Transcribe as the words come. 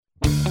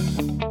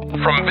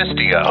from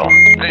Vistio.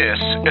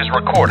 This is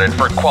Recorded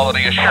for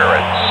Quality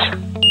Assurance,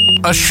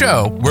 a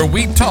show where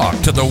we talk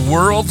to the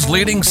world's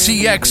leading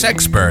CX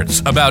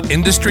experts about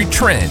industry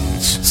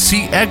trends,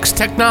 CX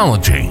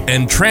technology,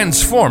 and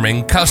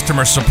transforming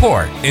customer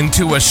support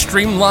into a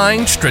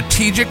streamlined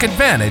strategic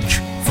advantage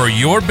for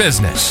your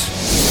business.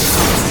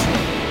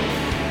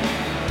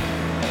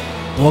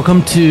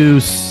 Welcome to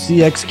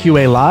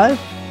CXQA Live,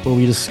 where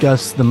we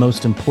discuss the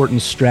most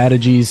important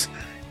strategies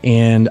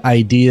and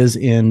ideas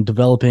in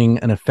developing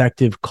an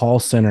effective call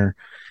center.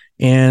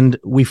 And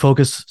we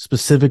focus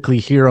specifically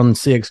here on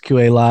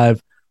CXQA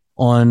Live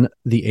on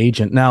the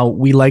agent. Now,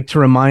 we like to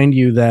remind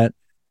you that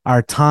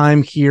our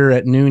time here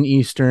at noon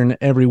Eastern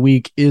every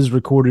week is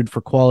recorded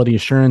for quality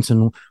assurance.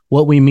 And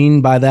what we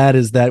mean by that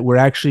is that we're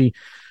actually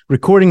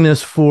recording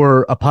this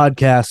for a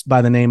podcast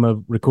by the name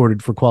of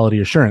Recorded for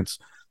Quality Assurance.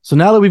 So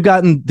now that we've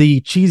gotten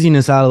the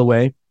cheesiness out of the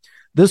way,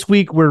 this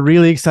week we're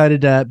really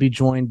excited to be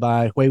joined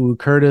by Huiwu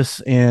Curtis,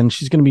 and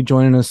she's going to be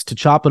joining us to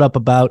chop it up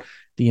about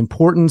the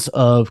importance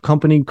of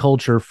company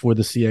culture for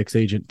the CX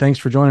agent. Thanks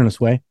for joining us,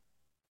 Hui.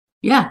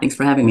 Yeah, thanks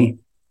for having me.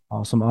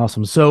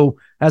 Awesome. So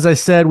as I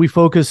said, we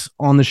focus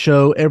on the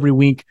show every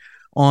week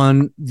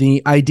on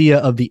the idea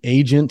of the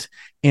agent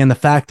and the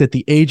fact that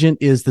the agent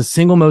is the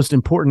single most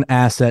important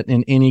asset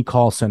in any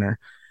call center.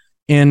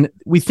 And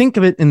we think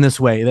of it in this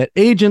way, that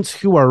agents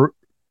who are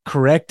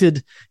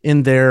corrected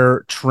in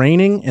their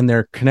training and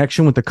their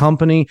connection with the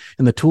company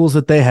and the tools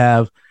that they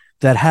have,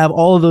 that have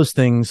all of those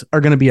things,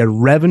 are going to be a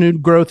revenue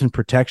growth and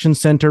protection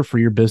center for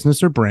your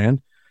business or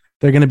brand.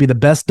 They're going to be the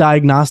best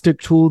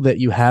diagnostic tool that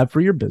you have for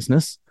your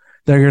business.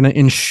 They're going to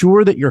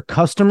ensure that your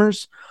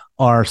customers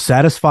are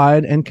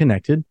satisfied and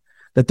connected,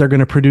 that they're going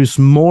to produce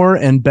more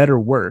and better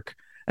work.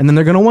 And then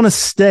they're going to want to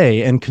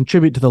stay and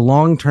contribute to the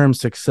long-term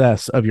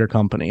success of your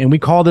company. And we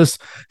call this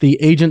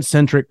the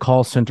agent-centric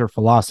call center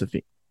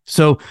philosophy.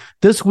 So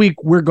this week,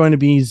 we're going to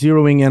be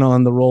zeroing in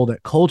on the role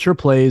that culture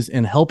plays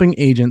in helping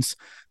agents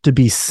to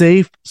be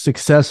safe,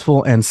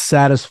 successful, and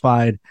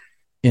satisfied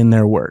in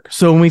their work.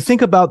 So when we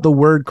think about the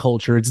word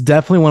culture, it's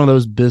definitely one of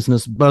those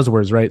business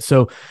buzzwords, right?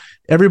 So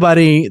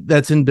everybody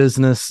that's in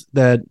business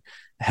that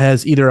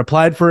has either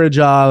applied for a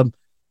job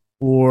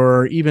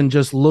or even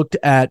just looked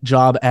at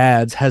job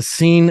ads has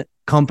seen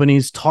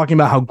companies talking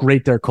about how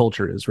great their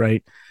culture is,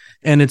 right?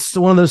 And it's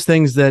one of those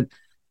things that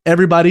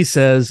everybody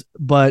says,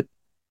 but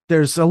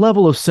there's a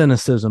level of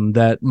cynicism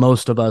that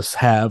most of us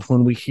have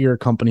when we hear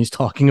companies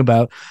talking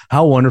about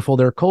how wonderful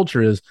their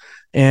culture is.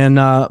 And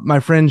my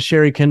friend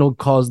Sherry Kendall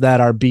calls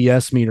that our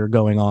BS meter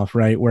going off,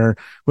 right? Where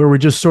we're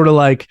just sort of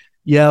like,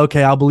 yeah,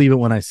 okay, I'll believe it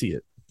when I see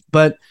it.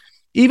 But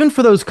even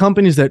for those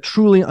companies that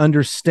truly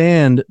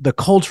understand the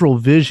cultural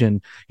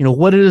vision, you know,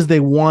 what it is they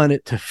want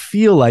it to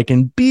feel like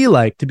and be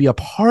like to be a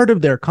part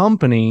of their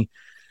company,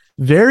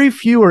 very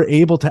few are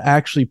able to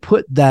actually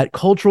put that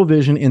cultural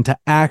vision into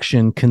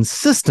action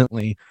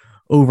consistently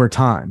over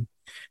time.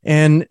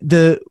 And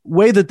the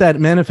way that that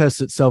manifests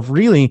itself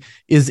really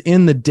is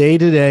in the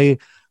day-to-day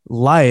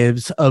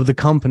lives of the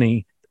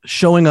company,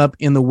 showing up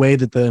in the way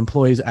that the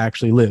employees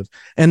actually live.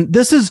 And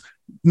this is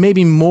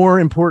maybe more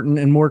important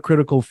and more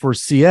critical for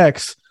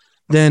CX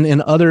than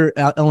in other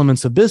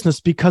elements of business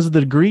because of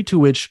the degree to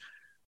which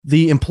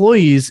the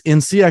employees in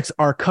CX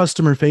are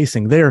customer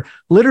facing. They're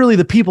literally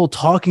the people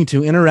talking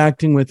to,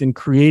 interacting with, and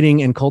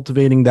creating and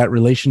cultivating that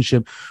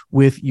relationship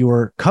with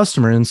your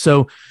customer. And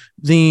so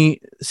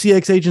the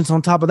CX agents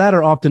on top of that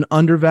are often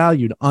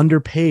undervalued,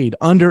 underpaid,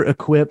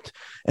 under-equipped,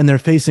 and they're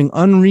facing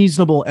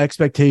unreasonable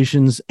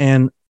expectations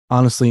and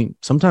honestly,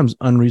 sometimes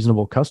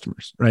unreasonable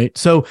customers, right?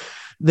 So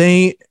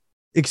they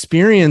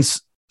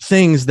experience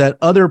things that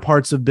other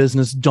parts of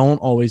business don't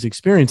always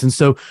experience. And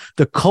so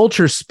the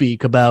culture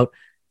speak about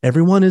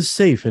everyone is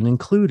safe and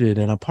included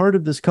and a part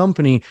of this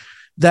company,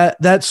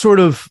 that sort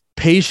of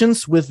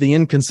patience with the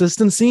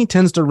inconsistency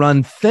tends to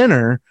run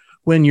thinner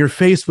when you're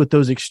faced with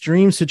those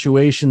extreme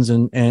situations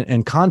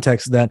and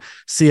contexts that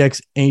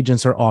CX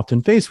agents are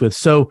often faced with.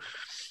 So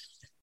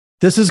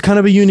this is kind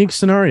of a unique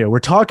scenario. We're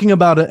talking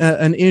about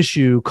an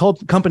issue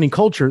called company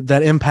culture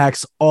that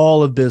impacts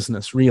all of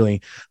business,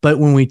 really. But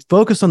when we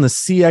focus on the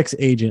CX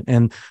agent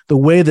and the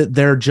way that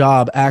their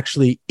job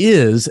actually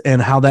is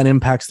and how that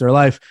impacts their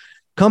life,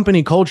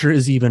 company culture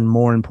is even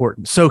more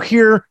important. So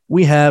here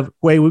we have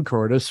Huiwu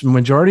Curtis,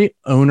 majority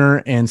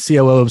owner and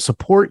COO of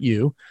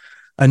SupportU,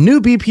 a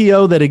new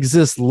BPO that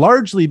exists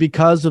largely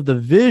because of the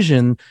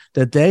vision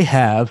that they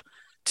have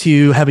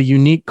to have a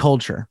unique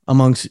culture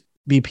amongst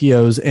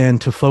BPOs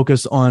and to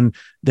focus on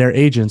their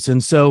agents.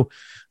 And so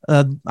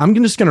I'm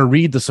just going to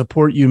read the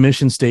SupportU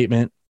mission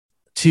statement: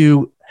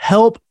 to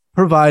help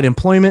provide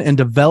employment and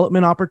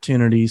development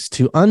opportunities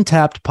to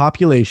untapped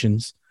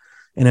populations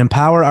and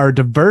empower our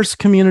diverse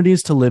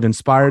communities to live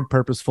inspired,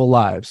 purposeful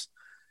lives.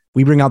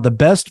 We bring out the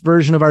best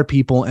version of our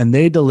people and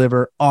they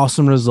deliver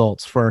awesome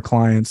results for our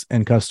clients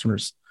and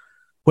customers.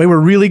 We're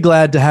really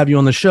glad to have you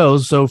on the show.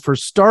 So for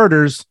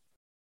starters,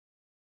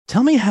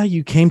 tell me how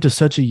you came to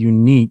such a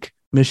unique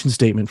mission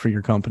statement for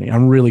your company.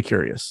 I'm really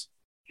curious.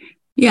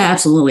 Yeah,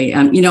 absolutely.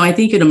 I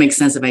think it'll make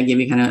sense if I give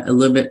you kind of a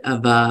little bit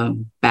of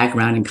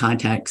background and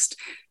context.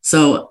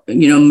 So,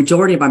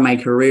 majority of my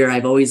career,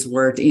 I've always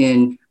worked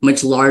in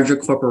much larger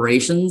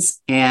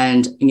corporations.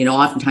 And,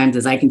 oftentimes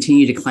as I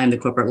continue to climb the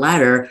corporate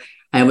ladder,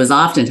 I was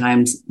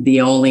oftentimes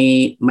the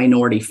only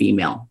minority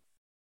female.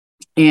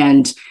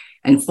 And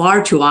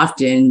far too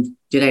often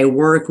did I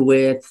work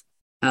with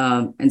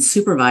and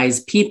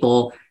supervise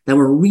people that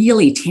were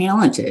really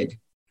talented,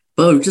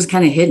 but were just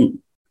kind of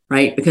hidden,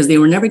 right? Because they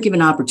were never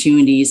given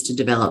opportunities to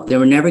develop. They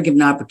were never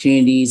given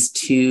opportunities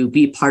to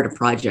be part of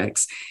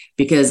projects.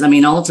 Because,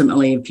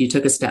 ultimately, if you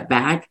took a step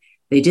back,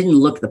 they didn't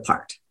look the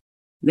part.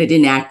 They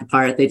didn't act the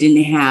part. They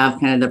didn't have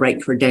kind of the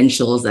right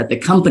credentials that the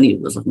company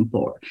was looking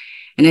for.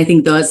 And I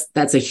think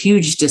that's a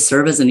huge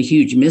disservice and a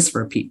huge miss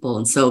for people.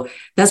 And so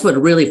that's what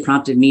really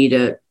prompted me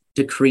to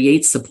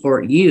create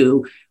Support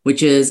You,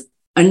 which is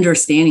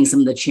understanding some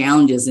of the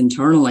challenges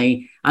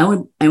internally. I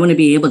want to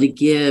be able to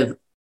give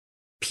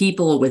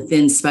people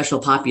within special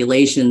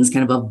populations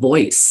kind of a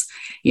voice,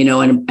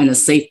 and a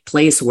safe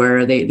place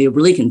where they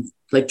really can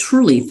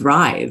truly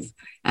thrive,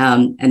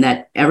 and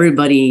that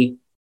everybody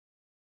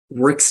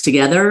works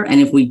together. And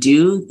if we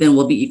do, then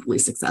we'll be equally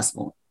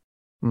successful.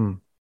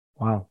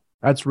 Wow.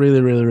 That's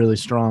really, really, really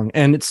strong.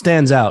 And it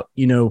stands out,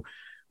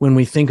 when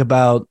we think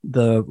about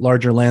the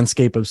larger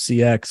landscape of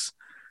CX,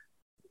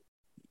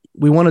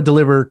 we want to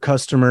deliver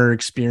customer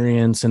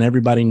experience, and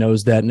everybody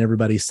knows that and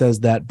everybody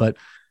says that, but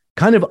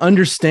kind of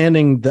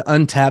understanding the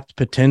untapped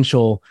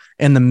potential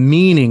and the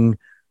meaning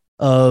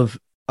of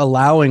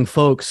allowing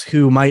folks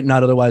who might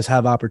not otherwise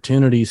have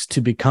opportunities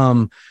to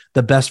become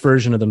the best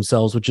version of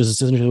themselves, which is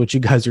essentially what you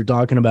guys are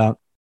talking about,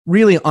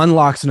 really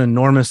unlocks an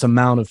enormous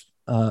amount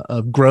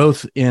of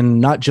growth in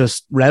not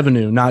just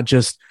revenue, not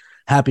just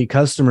happy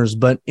customers,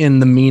 but in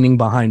the meaning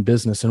behind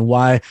business and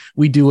why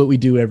we do what we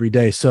do every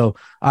day. So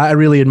I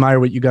really admire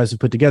what you guys have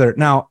put together.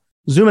 Now,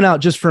 zooming out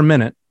just for a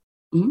minute,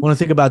 I want to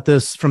think about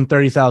this from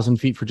 30,000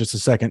 feet for just a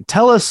second.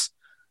 Tell us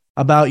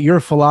about your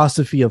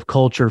philosophy of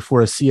culture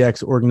for a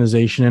CX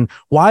organization, and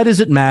why does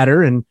it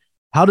matter, and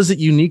how does it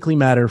uniquely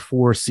matter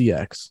for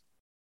CX?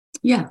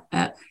 Yeah,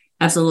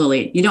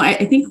 absolutely.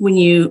 I think when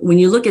you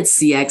look at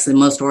CX in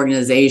most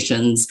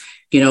organizations,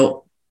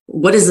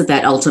 what is it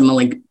that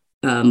ultimately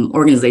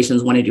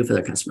organizations want to do for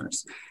their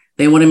customers?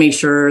 They want to make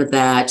sure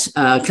that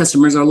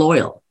customers are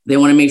loyal. They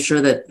want to make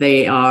sure that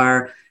they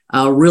are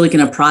really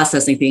kind of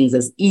processing things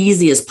as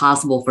easy as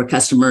possible for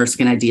customers to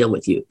kind of deal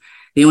with you.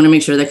 They want to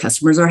make sure that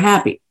customers are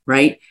happy,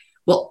 right?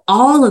 Well,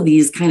 all of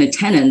these kind of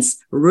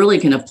tenets really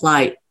can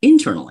apply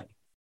internally.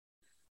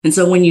 And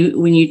so when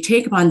you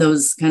take upon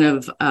those kind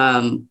of,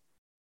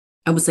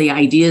 I would say,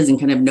 ideas and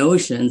kind of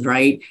notions,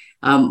 right?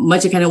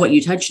 Much of kind of what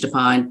you touched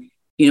upon,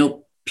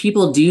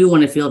 people do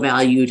want to feel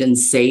valued and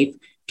safe.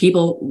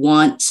 People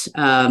want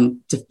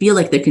to feel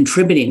like they're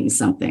contributing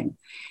something.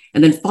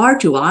 And then far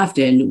too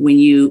often, when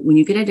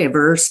you get a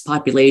diverse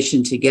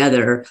population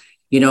together,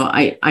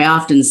 I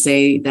often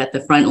say that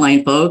the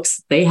frontline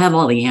folks, they have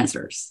all the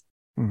answers.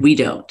 We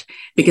don't,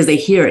 because they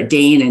hear it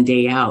day in and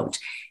day out.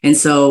 And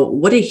so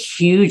what a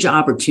huge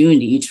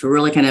opportunity to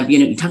really kind of,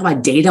 you talk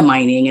about data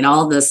mining and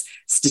all this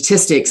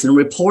statistics and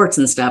reports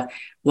and stuff.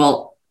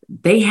 Well,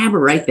 they have it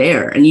right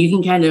there. And you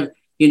can kind of,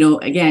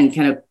 again,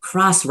 kind of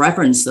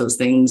cross-reference those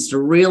things to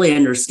really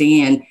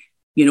understand,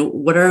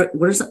 what are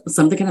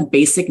some of the kind of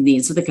basic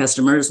needs of the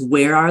customers?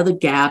 Where are the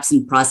gaps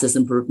and process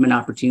improvement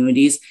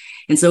opportunities?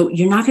 And so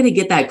you're not going to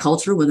get that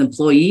culture with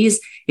employees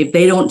if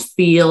they don't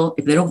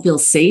feel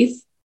safe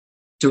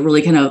to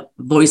really kind of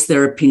voice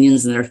their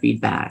opinions and their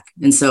feedback.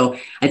 And so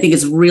I think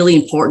it's really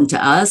important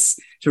to us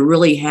to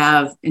really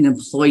have an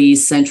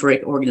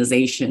employee-centric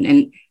organization.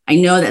 And I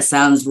know that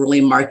sounds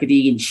really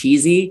markety and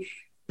cheesy,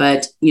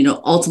 but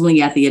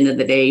ultimately at the end of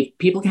the day,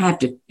 people have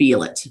to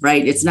feel it,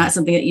 right? It's not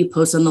something that you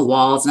post on the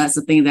wall. It's not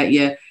something that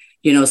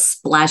you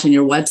splash on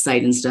your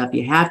website and stuff.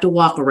 You have to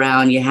walk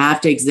around. You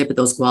have to exhibit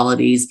those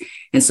qualities.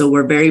 And so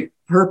we're very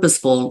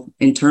purposeful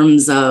in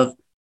terms of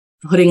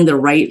putting the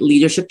right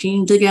leadership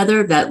team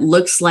together that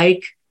looks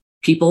like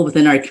people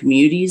within our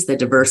communities, the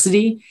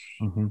diversity,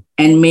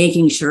 and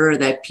making sure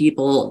that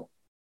people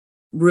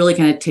really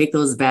kind of take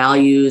those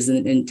values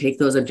and take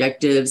those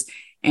objectives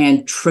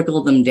and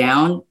trickle them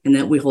down, and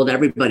that we hold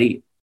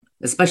everybody,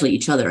 especially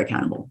each other,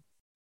 accountable.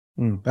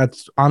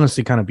 That's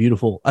honestly kind of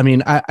beautiful. I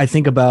mean, I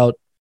think about,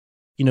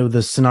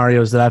 the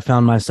scenarios that I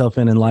found myself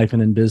in life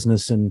and in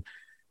business,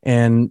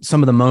 and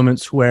some of the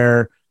moments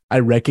where I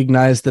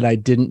recognized that I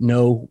didn't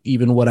know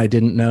even what I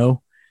didn't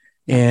know.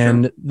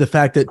 And the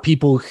fact that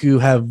people who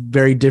have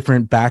very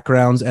different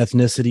backgrounds,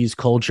 ethnicities,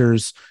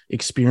 cultures,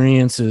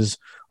 experiences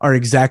are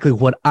exactly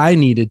what I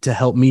needed to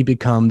help me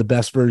become the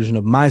best version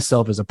of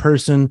myself as a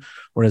person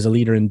or as a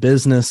leader in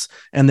business.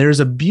 And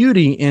there's a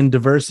beauty in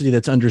diversity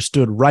that's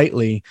understood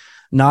rightly,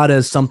 not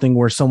as something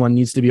where someone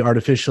needs to be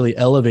artificially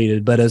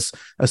elevated, but as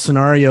a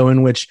scenario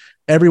in which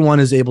everyone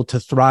is able to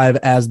thrive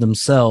as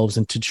themselves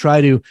and to try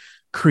to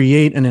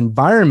create an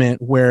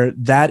environment where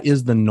that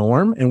is the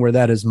norm and where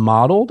that is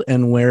modeled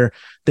and where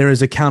there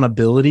is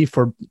accountability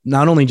for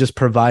not only just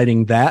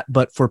providing that,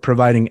 but for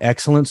providing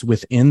excellence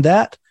within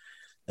that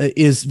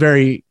is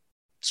very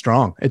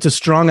strong. It's a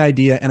strong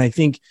idea. And I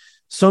think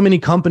so many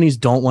companies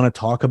don't want to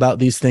talk about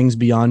these things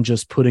beyond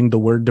just putting the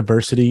word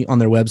diversity on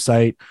their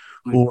website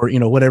or,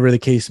 whatever the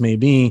case may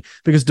be,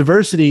 because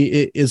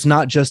diversity is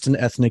not just an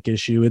ethnic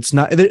issue. It's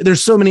not,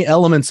 there's so many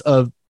elements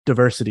of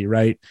diversity,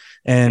 right?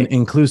 And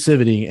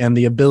inclusivity and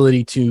the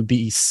ability to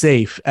be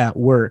safe at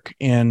work.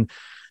 And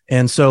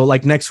so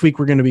like next week,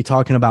 we're going to be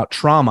talking about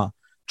trauma.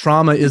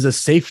 Trauma is a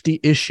safety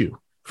issue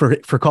for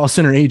call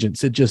center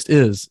agents. It just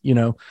is,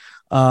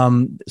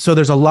 so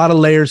there's a lot of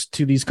layers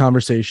to these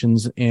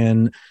conversations,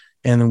 and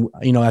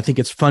I think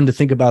it's fun to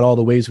think about all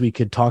the ways we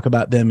could talk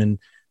about them and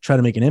try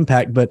to make an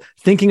impact. But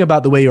thinking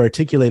about the way you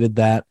articulated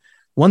that,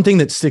 one thing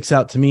that sticks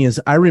out to me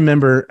is I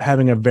remember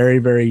having a very,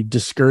 very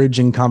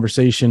discouraging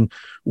conversation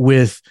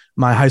with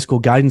my high school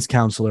guidance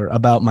counselor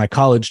about my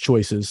college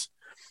choices.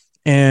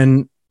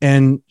 And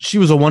she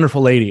was a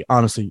wonderful lady,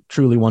 honestly,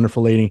 truly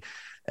wonderful lady.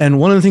 And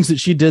one of the things that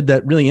she did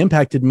that really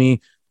impacted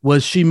me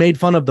was she made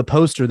fun of the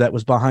poster that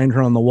was behind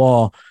her on the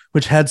wall,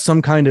 which had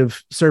some kind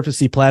of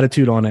surfacey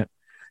platitude on it.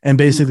 And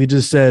basically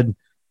just said,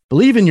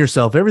 believe in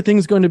yourself.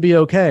 Everything's going to be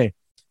okay.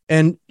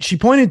 And she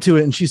pointed to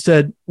it and she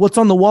said, what's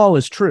on the wall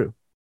is true,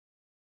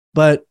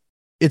 but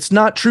it's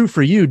not true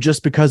for you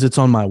just because it's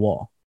on my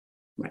wall.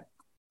 Right.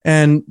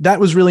 And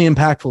that was really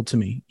impactful to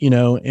me,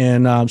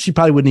 and she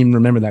probably wouldn't even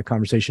remember that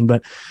conversation,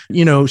 but,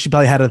 she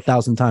probably had it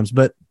 1,000 times.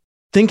 But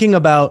thinking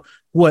about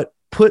what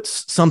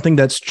puts something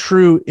that's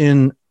true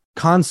in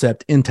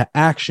concept into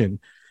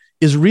action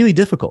is really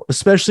difficult,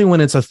 especially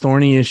when it's a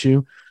thorny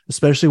issue,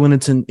 especially when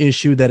it's an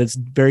issue that it's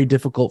very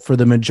difficult for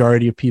the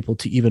majority of people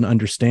to even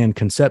understand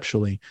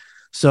conceptually.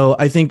 So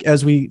I think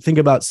as we think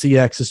about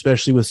CX,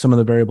 especially with some of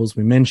the variables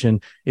we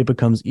mentioned, it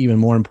becomes even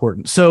more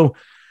important. So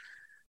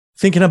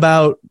thinking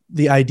about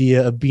the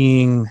idea of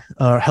being,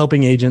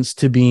 helping agents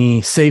to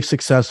be safe,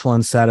 successful,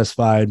 and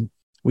satisfied,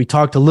 we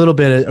talked a little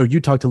bit, or you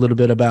talked a little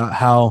bit about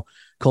how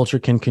culture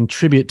can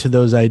contribute to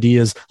those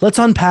ideas. Let's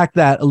unpack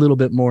that a little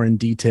bit more in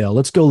detail.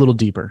 Let's go a little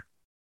deeper.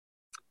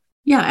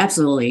 Yeah,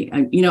 absolutely.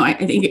 I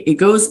think it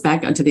goes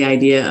back onto the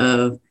idea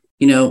of,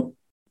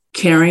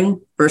 caring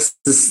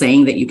versus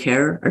saying that you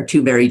care are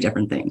two very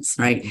different things,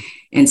 right?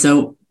 And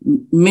so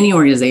many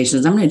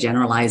organizations, I'm going to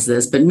generalize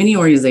this, but many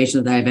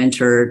organizations that I've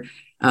entered,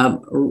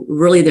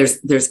 really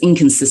there's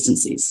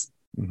inconsistencies,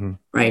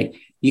 right?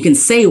 You can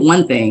say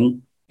one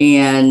thing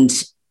and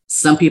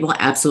some people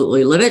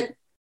absolutely live it,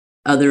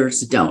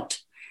 others don't.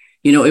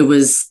 It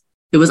was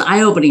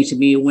eye-opening to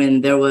me when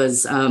there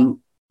was a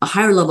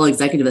higher level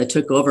executive that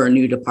took over a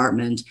new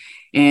department,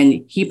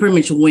 and he pretty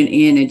much went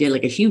in and did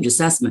like a huge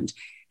assessment.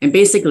 And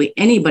basically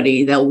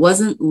anybody that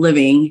wasn't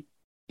living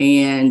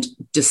and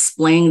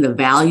displaying the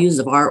values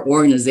of our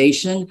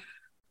organization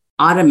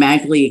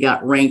automatically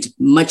got ranked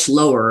much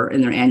lower in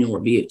their annual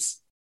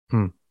reviews.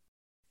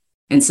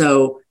 And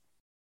so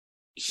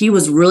he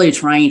was really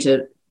trying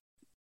to,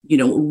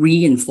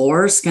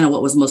 reinforce kind of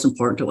what was most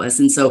important to us.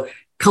 And so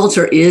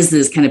culture is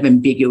this kind of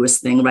ambiguous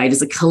thing, right?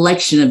 It's a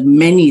collection of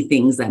many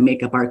things that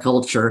make up our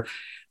culture.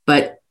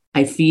 But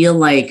I feel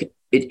like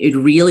it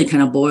really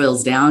kind of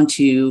boils down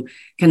to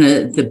kind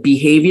of the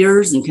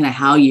behaviors and kind of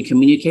how you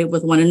communicate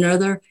with one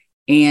another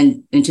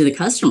and to the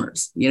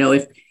customers.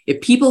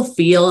 If people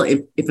feel,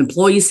 if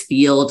employees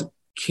feel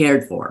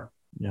cared for,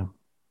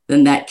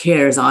 then that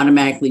care is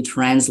automatically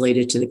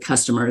translated to the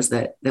customers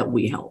that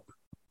we help.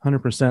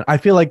 100%. I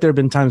feel like there have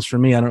been times for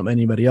me, I don't know about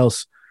anybody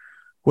else,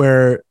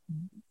 where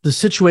the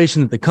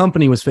situation that the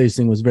company was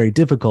facing was very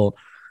difficult,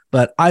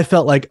 but I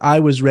felt like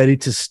I was ready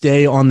to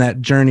stay on that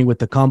journey with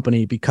the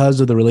company because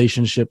of the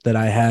relationship that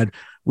I had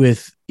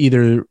with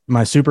either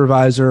my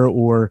supervisor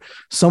or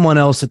someone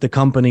else at the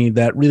company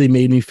that really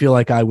made me feel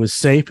like I was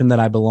safe and that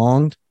I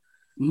belonged,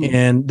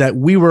 and that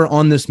we were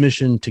on this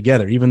mission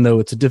together, even though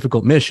it's a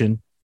difficult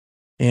mission.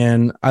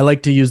 And I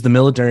like to use the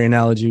military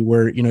analogy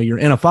where, you're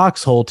in a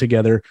foxhole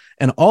together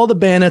and all the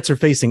bayonets are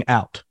facing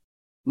out,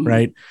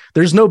 right?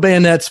 There's no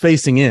bayonets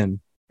facing in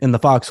the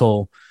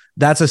foxhole.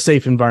 That's a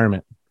safe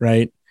environment,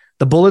 right?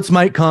 The bullets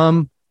might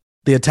come,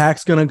 the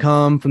attack's going to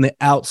come from the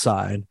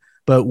outside,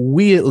 but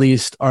we at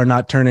least are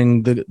not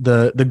turning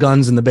the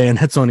guns and the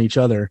bayonets on each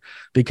other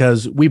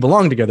because we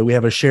belong together. We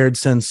have a shared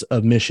sense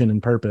of mission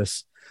and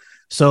purpose.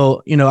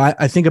 So,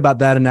 I think about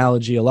that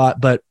analogy a lot,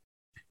 but,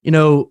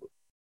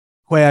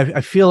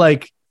 I feel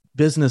like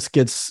business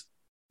gets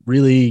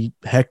really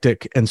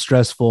hectic and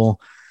stressful,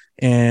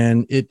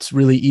 and it's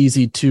really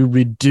easy to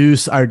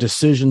reduce our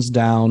decisions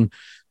down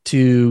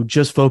to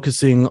just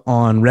focusing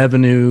on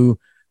revenue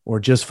or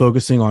just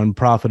focusing on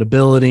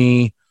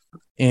profitability.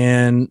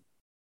 And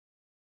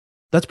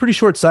that's pretty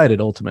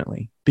short-sighted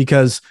ultimately,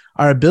 because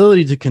our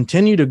ability to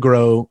continue to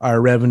grow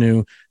our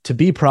revenue, to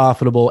be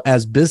profitable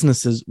as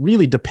businesses,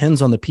 really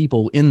depends on the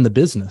people in the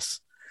business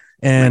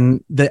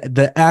and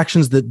the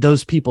actions that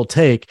those people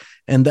take.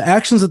 And the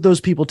actions that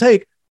those people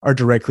take are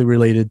directly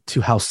related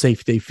to how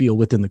safe they feel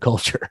within the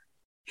culture.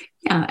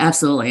 Yeah,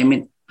 absolutely. I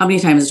mean, how many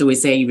times do we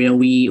say,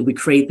 we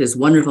create this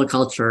wonderful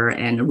culture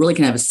and really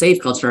kind of a safe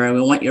culture, and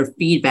we want your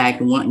feedback,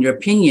 we want your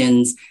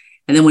opinions.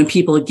 And then when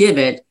people give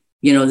it,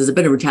 there's a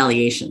bit of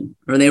retaliation,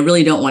 or they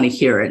really don't want to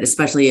hear it,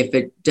 especially if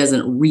it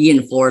doesn't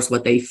reinforce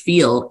what they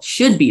feel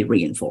should be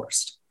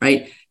reinforced,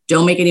 right?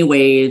 Don't make any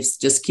waves,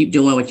 just keep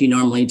doing what you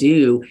normally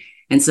do.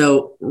 And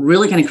so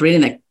really kind of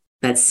creating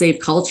that safe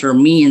culture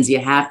means you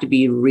have to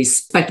be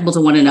respectable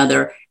to one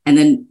another, and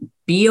then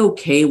be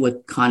okay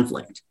with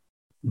conflict.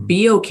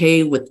 Be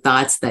okay with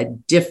thoughts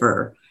that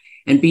differ,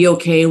 and be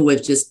okay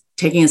with just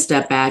taking a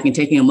step back and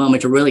taking a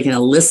moment to really kind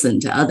of listen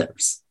to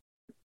others.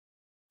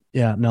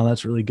 Yeah, no,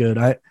 that's really good.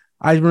 I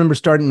remember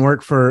starting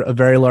work for a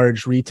very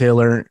large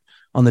retailer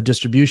on the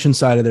distribution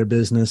side of their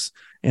business.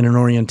 And in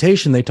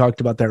orientation, they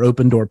talked about their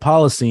open door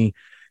policy.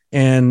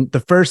 And the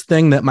first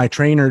thing that my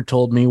trainer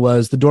told me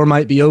was, the door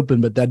might be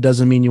open, but that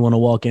doesn't mean you want to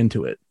walk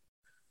into it.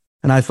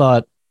 And I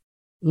thought,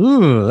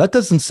 ooh, that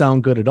doesn't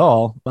sound good at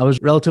all. I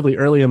was relatively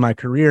early in my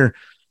career,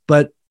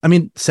 but I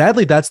mean,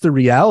 sadly, that's the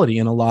reality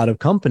in a lot of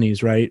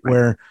companies, right?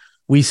 Where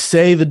we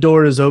say the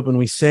door is open,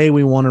 we say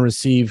we want to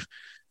receive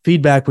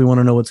feedback, we want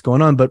to know what's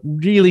going on, but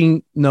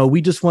really, no,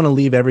 we just want to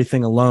leave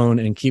everything alone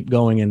and keep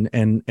going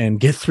and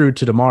get through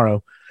to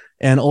tomorrow.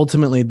 And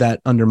ultimately,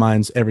 that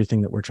undermines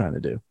everything that we're trying to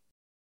do.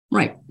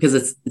 Right,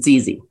 because it's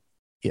easy.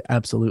 Yeah,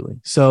 absolutely.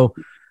 So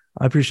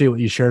I appreciate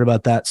what you shared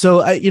about that. So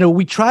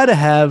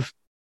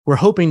we're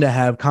hoping to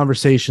have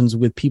conversations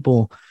with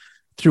people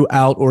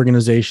throughout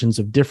organizations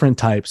of different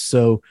types.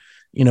 So,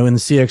 in the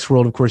CX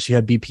world, of course, you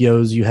have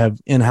BPOs, you have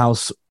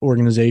in-house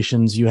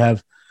organizations, you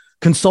have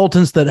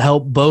consultants that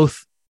help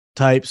both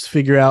types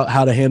figure out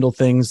how to handle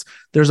things.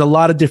 There's a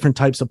lot of different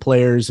types of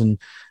players and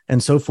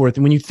so forth.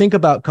 And when you think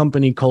about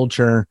company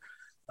culture,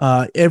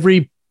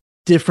 every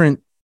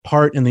different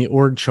part in the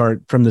org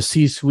chart, from the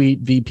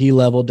C-suite, VP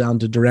level, down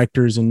to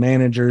directors and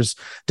managers,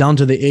 down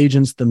to the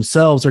agents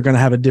themselves, are going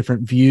to have a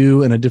different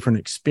view and a different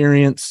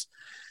experience.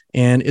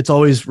 And it's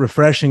always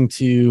refreshing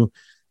to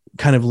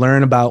kind of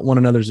learn about one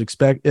another's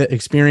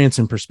experience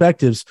and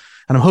perspectives.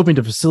 And I'm hoping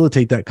to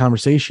facilitate that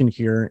conversation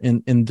here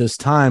in this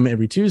time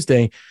every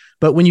Tuesday.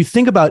 But when you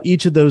think about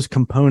each of those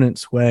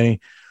components,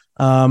 Wei,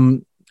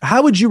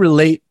 how would you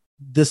relate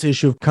this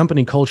issue of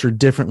company culture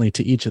differently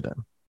to each of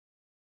them?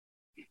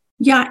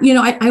 Yeah,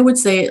 I would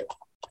say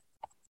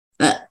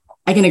that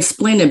I can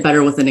explain it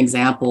better with an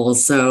example.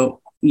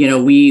 So,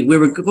 we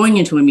were going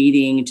into a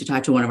meeting to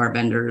talk to one of our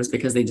vendors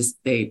because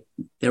they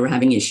were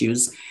having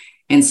issues.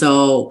 And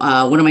so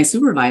one of my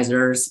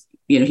supervisors,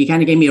 he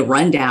kind of gave me a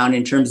rundown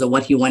in terms of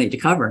what he wanted to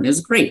cover. And it was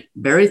great,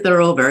 very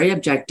thorough, very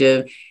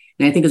objective.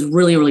 And I think it's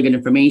really, really good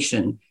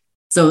information.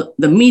 So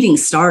the meeting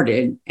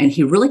started and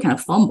he really kind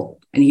of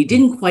fumbled and he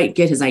didn't quite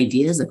get his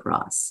ideas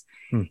across.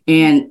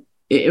 And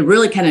it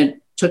really kind of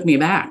took me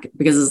aback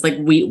because it's like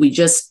we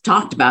just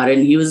talked about it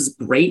and he was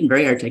great and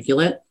very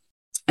articulate.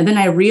 And then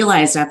I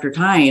realized after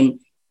time,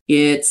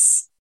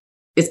 it's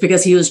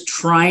because he was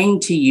trying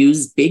to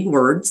use big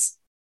words.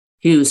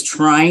 He was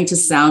trying to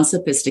sound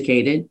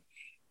sophisticated.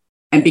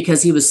 And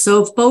because he was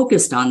so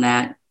focused on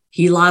that,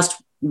 he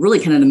lost really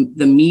kind of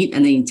the meat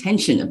and the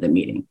intention of the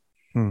meeting.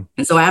 And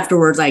so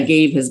afterwards, I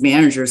gave his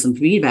manager some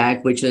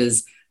feedback, which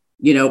is,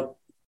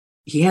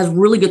 he has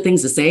really good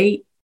things to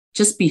say,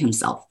 just be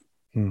himself.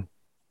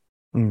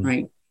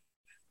 Right.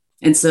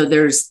 And so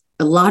there's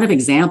a lot of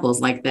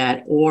examples like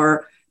that.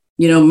 Or,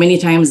 many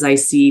times I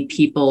see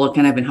people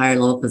kind of in higher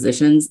level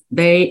positions,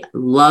 they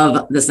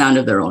love the sound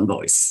of their own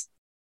voice.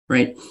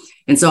 Right.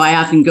 And so I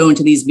often go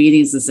into these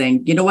meetings and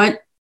saying, you know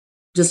what,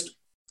 just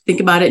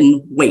think about it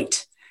and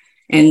wait.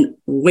 And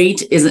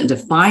wait isn't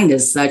defined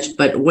as such,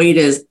 but wait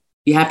is,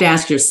 you have to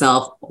ask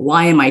yourself,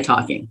 why am I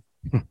talking?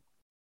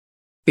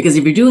 Because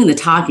if you're doing the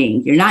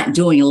talking, you're not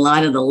doing a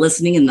lot of the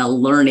listening and the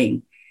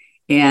learning.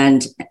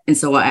 And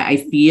so I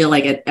feel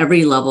like at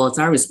every level, it's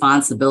our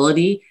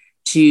responsibility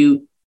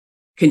to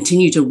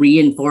continue to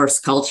reinforce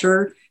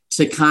culture,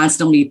 to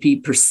constantly be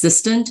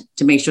persistent,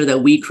 to make sure that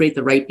we create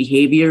the right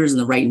behaviors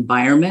and the right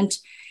environment.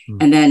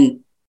 And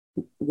then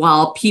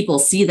while people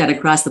see that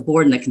across the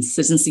board and the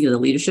consistency of the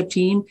leadership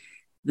team,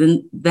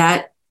 then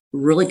that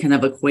really kind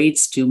of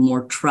equates to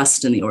more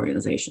trust in the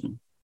organization.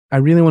 I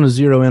really want to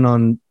zero in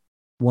on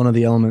one of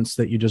the elements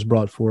that you just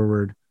brought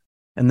forward.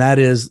 And that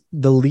is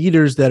the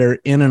leaders that are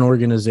in an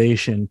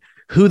organization,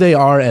 who they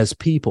are as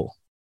people,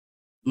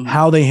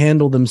 how they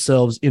handle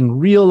themselves in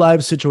real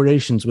life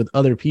situations with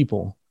other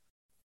people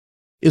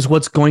is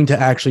what's going to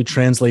actually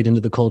translate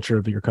into the culture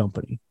of your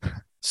company.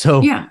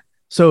 So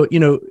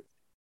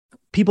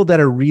people that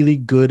are really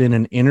good in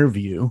an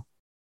interview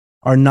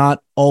are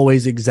not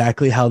always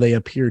exactly how they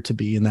appear to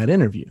be in that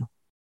interview.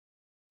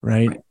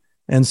 Right.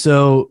 And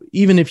so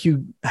even if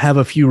you have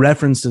a few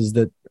references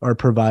that are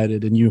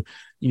provided and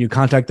you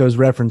contact those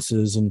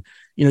references and,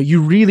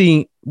 you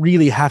really,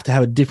 really have to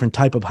have a different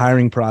type of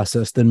hiring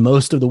process than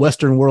most of the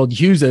Western world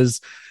uses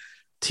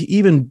to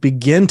even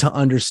begin to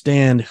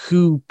understand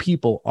who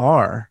people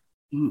are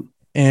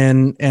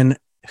and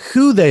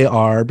who they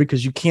are,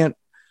 because you can't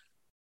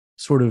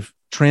sort of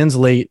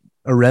translate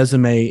a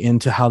resume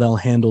into how they'll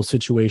handle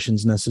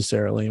situations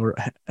necessarily, or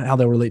how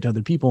they'll relate to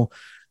other people,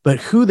 but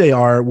who they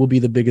are will be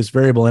the biggest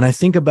variable. And I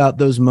think about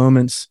those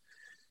moments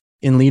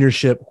in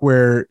leadership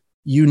where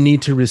you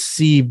need to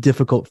receive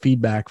difficult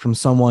feedback from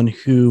someone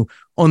who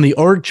on the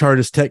org chart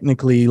is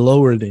technically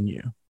lower than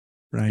you,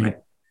 right?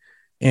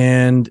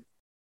 And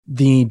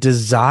the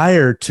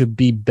desire to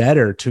be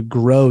better, to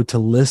grow, to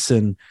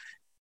listen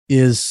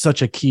is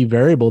such a key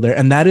variable there.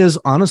 And that is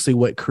honestly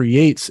what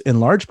creates, in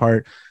large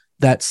part,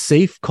 that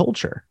safe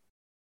culture,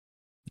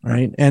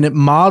 right? And it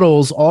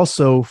models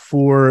also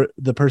for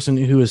the person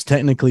who is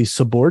technically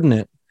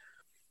subordinate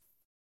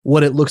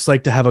what it looks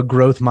like to have a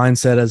growth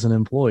mindset as an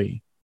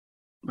employee.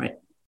 Right.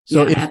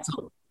 So yeah,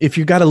 if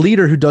you've got a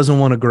leader who doesn't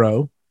want to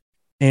grow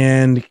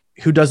and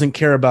who doesn't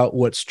care about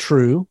what's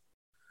true,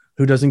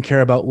 who doesn't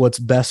care about what's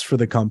best for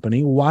the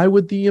company, why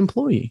would the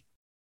employee?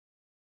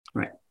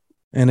 Right.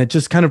 And it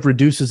just kind of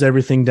reduces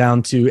everything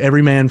down to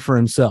every man for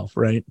himself,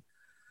 right?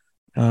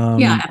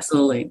 Yeah,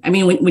 absolutely. I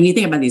mean, when you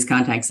think about these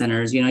contact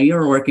centers,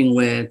 you're working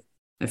with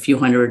a few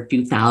hundred,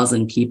 few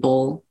thousand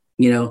people,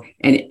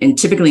 and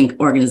typically in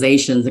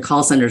organizations, the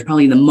call center is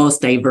probably the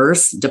most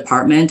diverse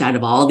department out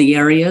of all the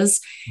areas.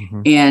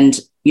 Mm-hmm. And,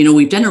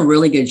 we've done a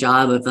really good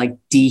job of like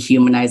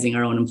dehumanizing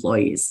our own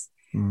employees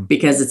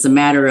because it's a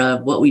matter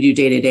of what we do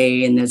day to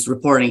day. And there's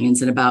reporting and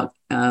it's about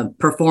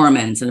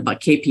performance and about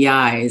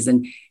KPIs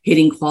and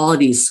hitting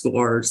quality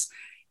scores.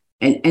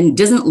 And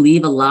doesn't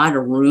leave a lot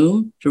of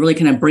room to really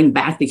kind of bring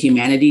back the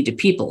humanity to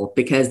people,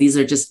 because these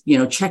are just,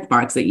 check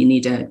marks that you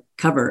need to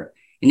cover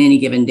in any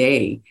given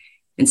day.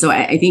 And so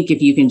I think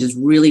if you can just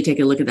really take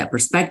a look at that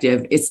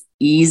perspective, it's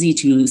easy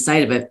to lose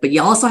sight of it. But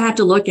you also have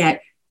to look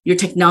at your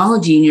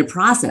technology and your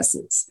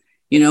processes.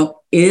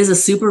 Is a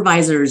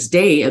supervisor's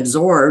day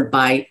absorbed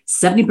by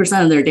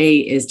 70% of their day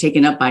is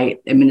taken up by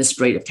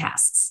administrative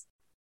tasks?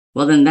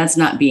 Well, then that's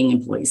not being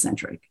employee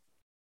centric.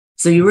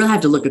 So you really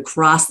have to look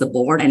across the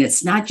board, and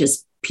it's not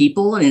just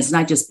people and it's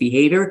not just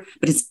behavior,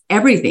 but it's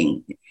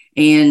everything.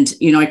 And,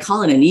 I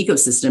call it an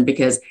ecosystem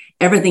because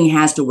everything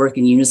has to work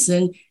in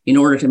unison in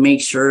order to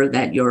make sure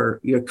that your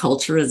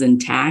culture is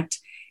intact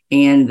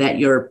and that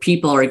your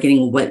people are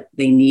getting what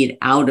they need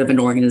out of an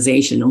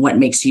organization and what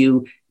makes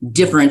you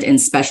different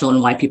and special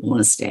and why people want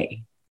to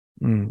stay.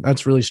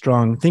 That's really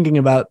strong. Thinking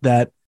about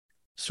that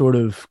sort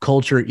of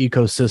culture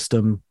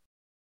ecosystem,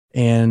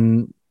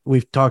 and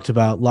we've talked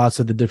about lots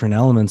of the different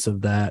elements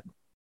of that.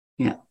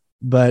 Yeah.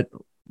 But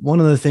one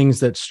of the things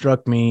that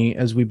struck me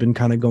as we've been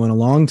kind of going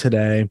along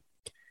today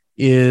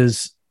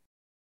is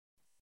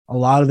a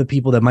lot of the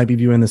people that might be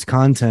viewing this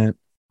content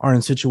are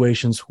in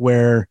situations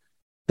where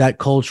that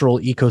cultural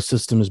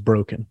ecosystem is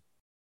broken.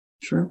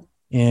 Sure.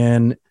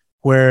 And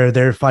where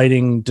they're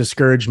fighting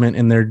discouragement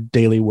in their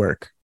daily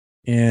work.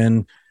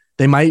 And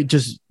they might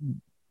just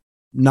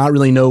not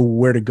really know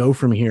where to go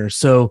from here.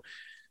 So,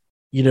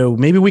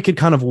 maybe we could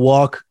kind of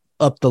walk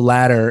up the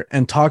ladder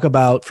and talk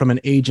about, from an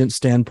agent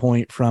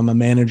standpoint, from a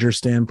manager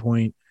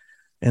standpoint,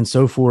 and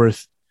so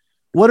forth,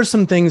 what are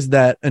some things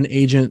that an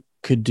agent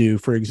could do,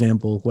 for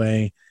example,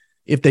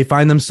 if they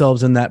find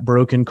themselves in that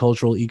broken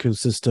cultural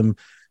ecosystem,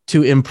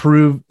 to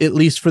improve, at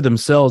least for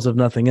themselves, if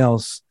nothing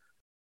else,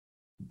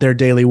 their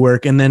daily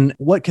work? And then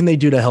what can they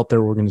do to help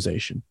their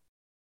organization?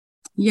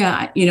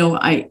 Yeah,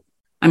 I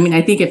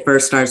think it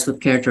first starts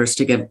with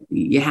characteristic of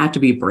you have to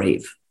be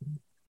brave.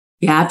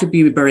 You have to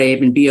be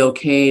brave and be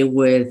okay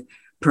with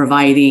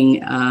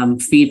providing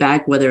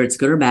feedback, whether it's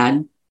good or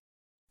bad,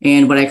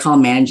 and what I call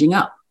managing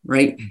up,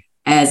 right?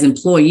 As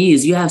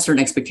employees, you have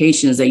certain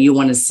expectations that you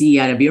want to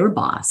see out of your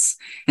boss.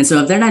 And so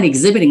if they're not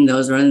exhibiting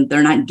those or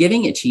they're not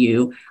giving it to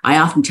you, I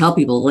often tell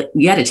people,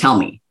 you got to tell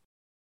me,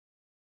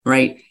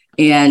 right?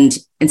 And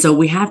so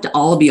we have to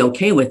all be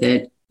okay with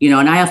it,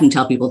 and I often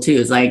tell people too,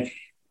 it's like,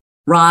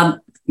 Rob,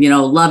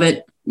 love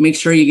it. Make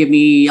sure you give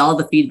me all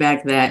the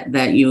feedback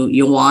that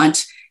you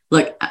want.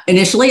 Look,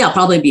 initially, I'll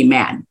probably be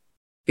mad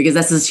because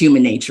that's just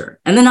human nature.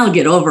 And then I'll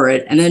get over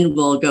it and then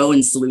we'll go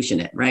and solution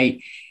it, right?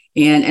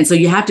 And so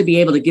you have to be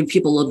able to give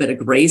people a little bit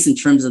of grace in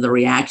terms of the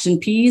reaction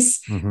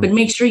piece, but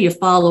make sure you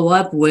follow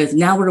up with,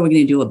 now what are we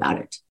going to do about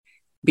it?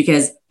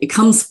 Because it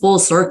comes full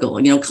circle.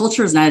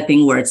 Culture is not a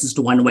thing where it's just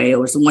one way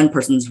or it's one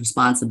person's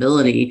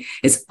responsibility.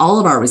 It's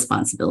all of our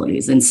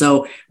responsibilities. And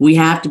so we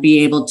have to be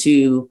able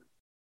to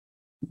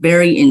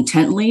very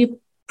intently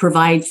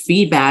provide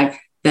feedback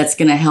that's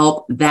going to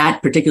help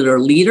that particular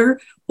leader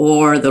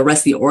or the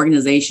rest of the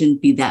organization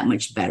be that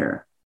much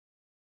better.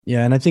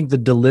 Yeah. And I think the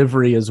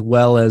delivery as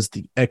well as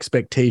the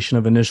expectation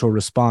of initial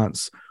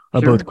response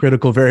are both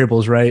critical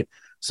variables, right?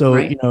 So,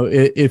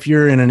 if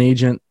you're in an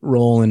agent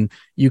role and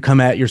you come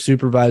at your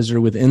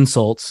supervisor with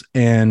insults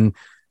and,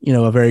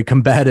 a very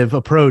combative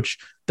approach,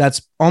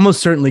 that's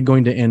almost certainly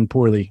going to end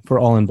poorly for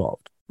all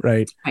involved,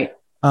 right? Right.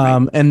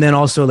 And then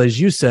also, as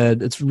you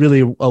said, it's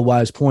really a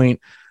wise point,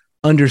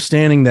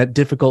 understanding that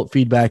difficult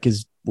feedback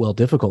is,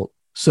 difficult.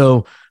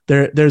 So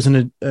there's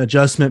an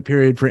adjustment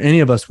period for any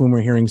of us when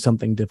we're hearing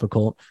something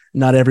difficult.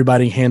 Not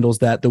everybody handles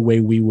that the way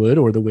we would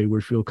or the way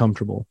we feel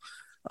comfortable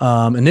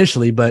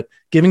initially, but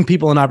giving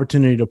people an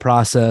opportunity to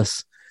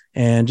process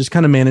and just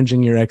kind of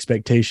managing your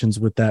expectations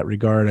with that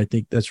regard. I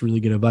think that's really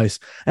good advice.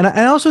 And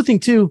I also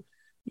think too,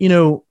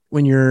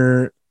 when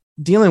you're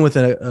dealing with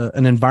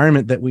an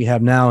environment that we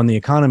have now in the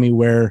economy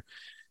where,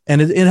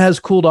 and it has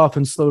cooled off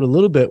and slowed a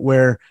little bit,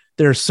 where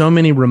there are so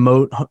many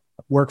remote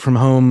work from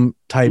home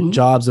type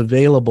jobs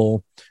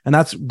available, and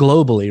that's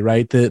globally,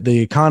 right? The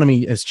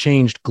economy has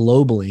changed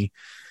globally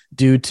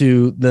due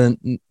to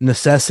the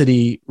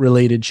necessity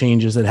related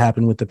changes that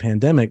happened with the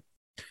pandemic.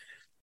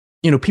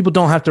 People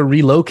don't have to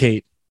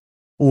relocate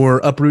or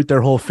uproot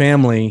their whole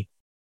family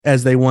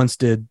as they once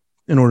did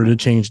in order to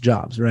change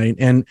jobs, right?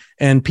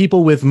 And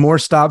people with more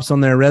stops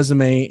on their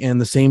resume in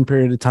the same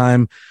period of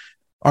time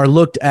are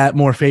looked at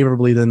more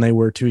favorably than they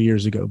were 2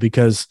 years ago,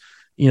 because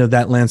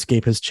that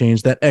landscape has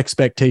changed, that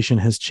expectation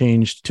has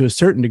changed to a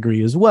certain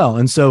degree as well.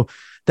 And so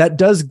that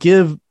does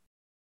give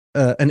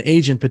an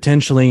agent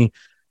potentially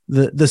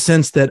the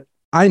sense that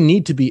I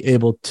need to be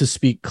able to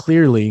speak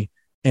clearly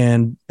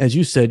and, as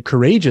you said,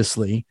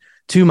 courageously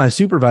to my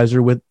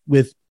supervisor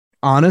with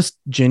honest,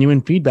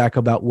 genuine feedback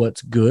about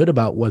what's good,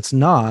 about what's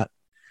not,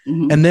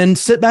 and then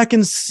sit back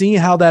and see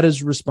how that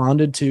is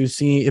responded to,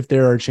 see if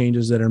there are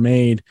changes that are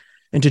made,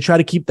 and to try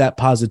to keep that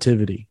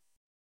positivity.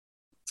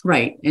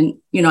 Right. And,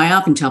 I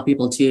often tell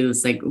people too,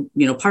 it's like,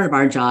 part of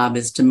our job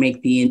is to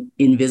make the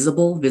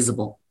invisible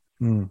visible.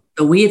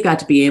 So we have got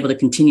to be able to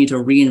continue to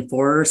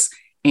reinforce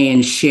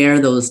and share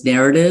those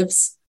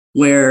narratives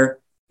where,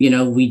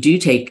 we do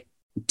take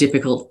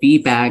difficult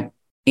feedback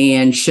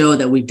and show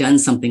that we've done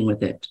something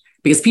with it,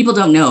 because people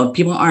don't know,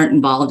 people aren't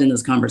involved in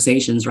those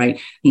conversations. Right.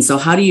 And so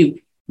how do you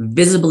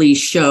visibly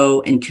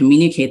show and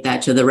communicate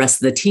that to the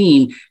rest of the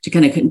team to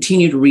kind of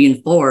continue to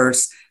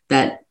reinforce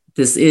that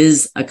this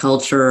is a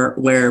culture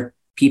where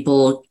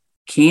people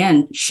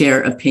can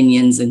share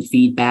opinions and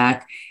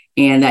feedback,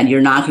 and that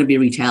you're not going to be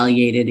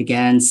retaliated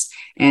against,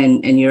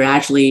 and you're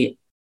actually,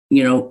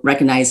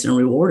 recognized and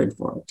rewarded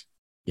for it.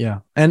 Yeah.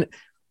 And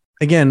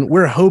again,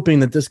 we're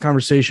hoping that this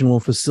conversation will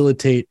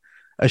facilitate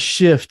a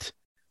shift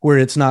where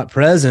it's not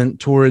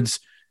present towards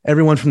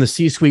everyone from the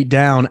C-suite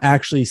down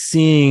actually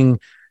seeing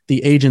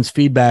the agent's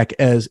feedback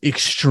as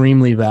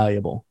extremely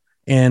valuable,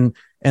 and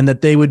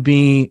that they would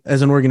be,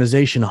 as an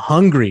organization,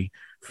 hungry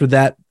for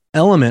that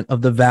element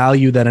of the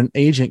value that an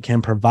agent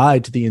can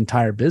provide to the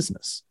entire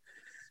business.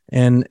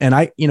 And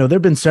I,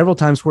 there've been several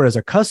times where, as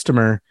a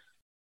customer,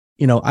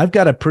 I've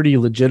got a pretty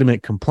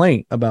legitimate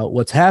complaint about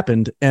what's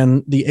happened,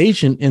 and the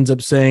agent ends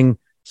up saying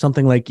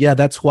something like, "Yeah,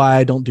 that's why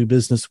I don't do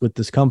business with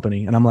this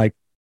company." And I'm like,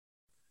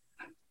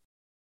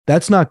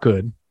 that's not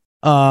good.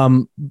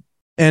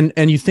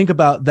 And you think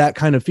about that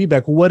kind of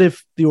feedback. What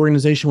if the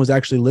organization was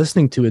actually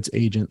listening to its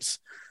agents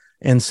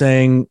and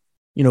saying,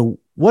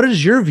 what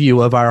is your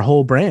view of our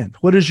whole brand?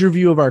 What is your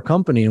view of our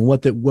company and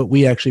what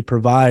we actually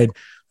provide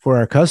for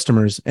our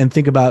customers? And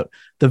think about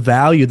the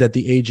value that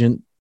the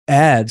agent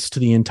adds to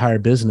the entire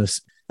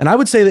business. And I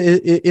would say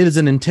that it is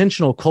an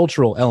intentional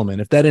cultural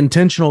element. If that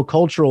intentional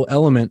cultural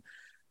element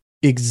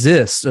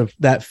exists, of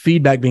that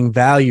feedback being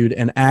valued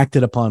and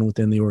acted upon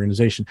within the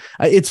organization,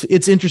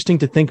 it's interesting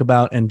to think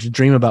about and to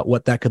dream about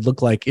what that could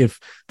look like if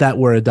that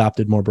were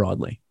adopted more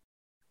broadly.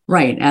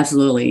 Right.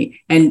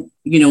 Absolutely. And,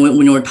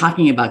 when we're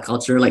talking about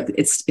culture, like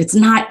it's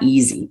not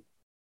easy.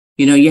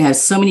 You have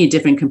so many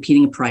different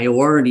competing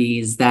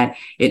priorities that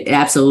it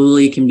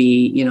absolutely can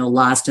be,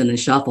 lost in the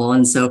shuffle.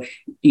 And so,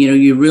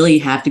 you really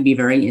have to be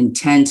very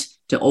intent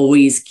to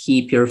always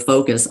keep your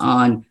focus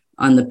on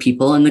the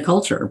people and the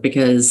culture,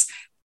 because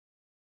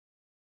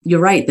you're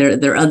right.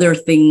 There are other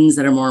things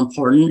that are more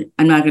important.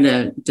 I'm not going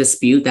to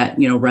dispute that,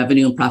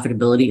 revenue and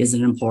profitability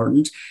isn't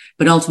important,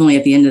 but ultimately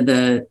at the end of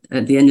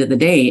the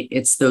day,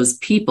 it's those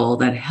people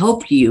that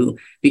help you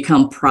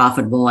become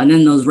profitable, and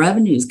then those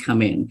revenues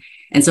come in.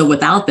 And so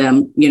without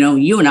them,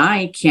 you and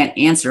I can't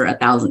answer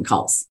 1,000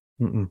 calls.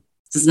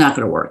 It's just not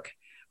going to work.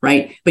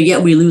 Right. But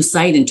yet we lose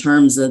sight in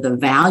terms of the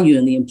value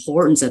and the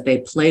importance that they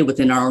play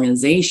within our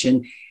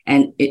organization.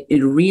 And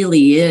it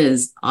really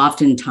is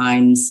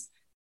oftentimes,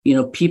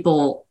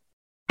 people,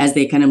 as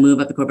they kind of move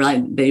up the corporate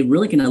ladder, they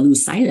really kind of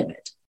lose sight of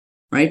it.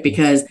 Right.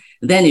 Because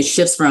then it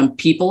shifts from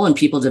people and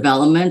people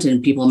development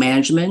and people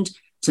management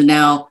to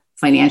now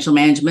financial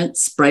management,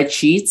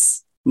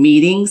 spreadsheets,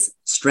 meetings,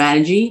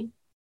 strategy.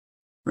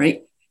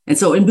 Right. And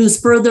so it moves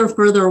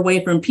further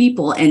away from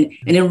people. And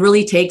it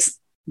really takes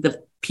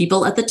the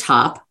people at the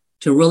top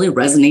to really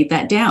resonate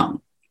that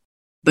down.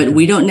 But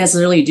we don't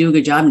necessarily do a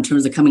good job in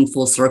terms of coming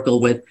full circle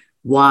with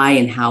why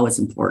and how it's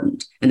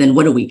important. And then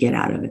what do we get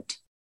out of it?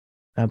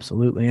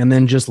 Absolutely. And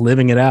then just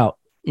living it out,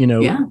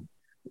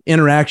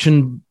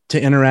 interaction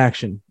to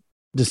interaction,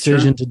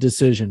 decision to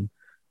decision.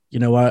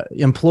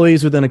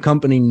 Employees within a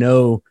company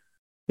know,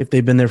 if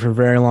they've been there for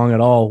very long at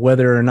all,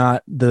 whether or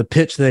not the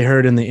pitch they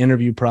heard in the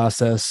interview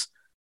process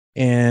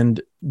and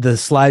the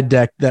slide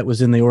deck that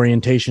was in the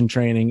orientation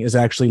training is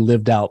actually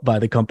lived out by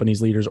the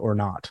company's leaders or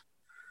not.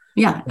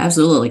 Yeah,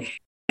 absolutely.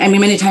 I mean,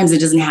 many times it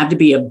doesn't have to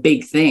be a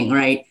big thing,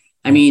 right?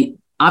 I mean,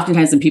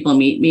 oftentimes when people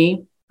meet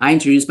me, I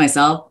introduce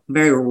myself.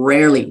 Very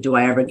rarely do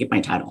I ever give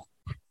my title.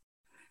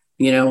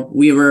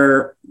 we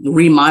were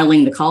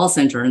remodeling the call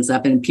center and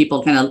stuff, and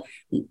people kind of,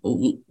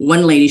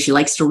 one lady, she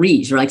likes to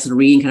read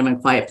in kind of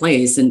a quiet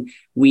place. And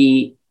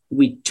we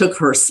took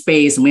her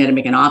space and we had to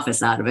make an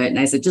office out of it. And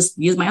I said, just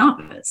use my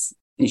office.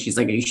 And she's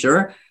like, are you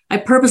sure? I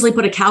purposely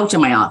put a couch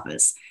in my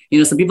office,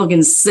 so people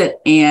can sit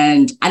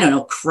and, I don't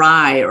know,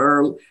 cry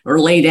or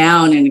lay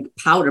down and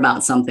pout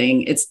about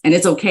something. It's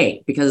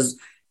okay, because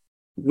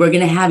we're going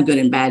to have good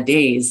and bad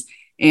days.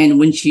 And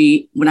when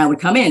I would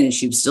come in and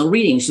she was still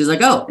reading, she's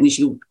like, oh, and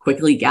she would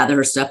quickly gather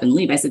her stuff and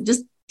leave. I said,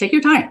 just take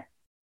your time.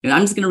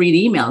 I'm just going to read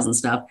emails and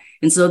stuff.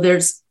 And so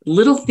there's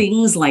little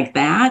things like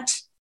that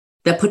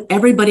put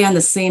everybody on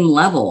the same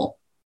level.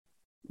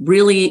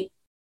 Really,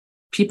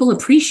 people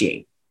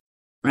appreciate,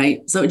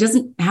 right? So it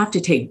doesn't have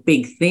to take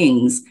big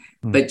things,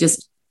 but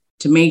just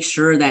to make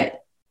sure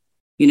that,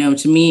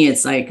 to me,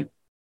 it's like,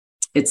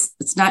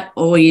 it's not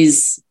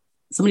always,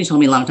 somebody told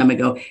me a long time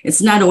ago,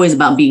 it's not always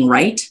about being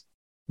right.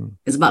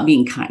 It's about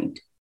being kind.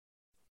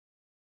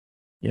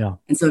 Yeah.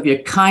 And so if you're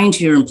kind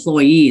to your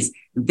employees,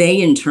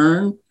 they in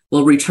turn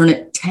will return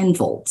it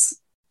tenfold. It's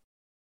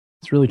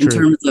really true. In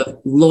terms of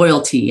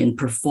loyalty and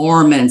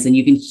performance, and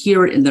you can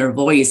hear it in their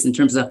voice in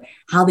terms of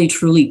how they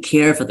truly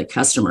care for the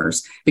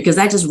customers, because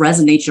that just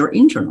resonates your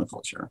internal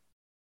culture.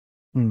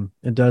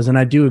 It does. And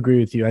I do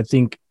agree with you. I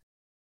think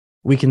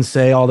we can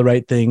say all the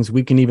right things.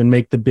 We can even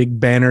make the big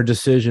banner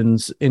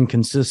decisions in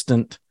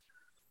consistent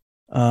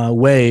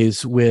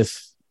ways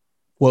with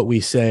what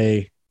we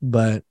say,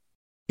 but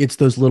it's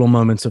those little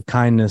moments of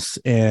kindness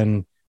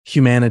and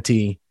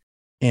humanity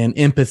and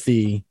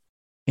empathy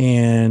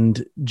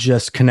and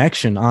just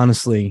connection,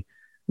 honestly,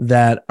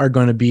 that are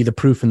going to be the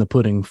proof in the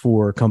pudding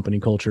for company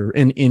culture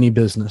in any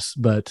business,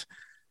 but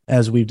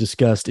as we've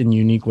discussed, in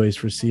unique ways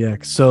for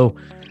CX. So,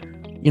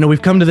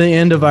 we've come to the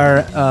end of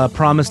our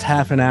promised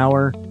half an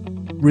hour.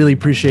 Really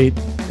appreciate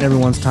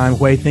everyone's time.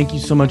 Hui, thank you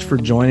so much for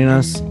joining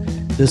us.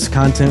 This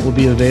content will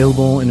be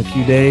available in a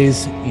few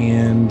days,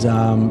 and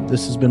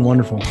this has been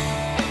wonderful.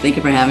 Thank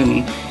you for having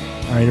me.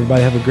 All right,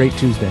 everybody, have a great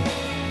Tuesday.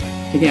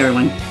 Take care,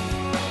 everyone.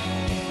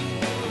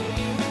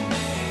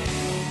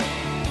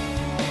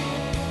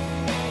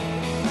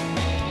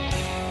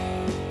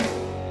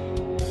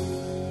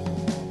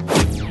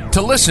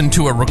 To listen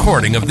to a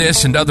recording of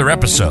this and other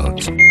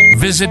episodes,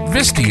 visit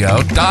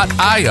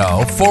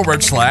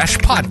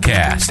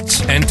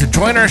Vistio.io/podcasts. And to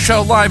join our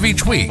show live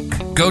each week,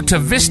 go to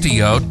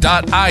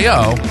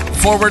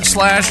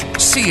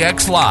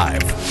Vistio.io/CX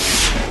Live.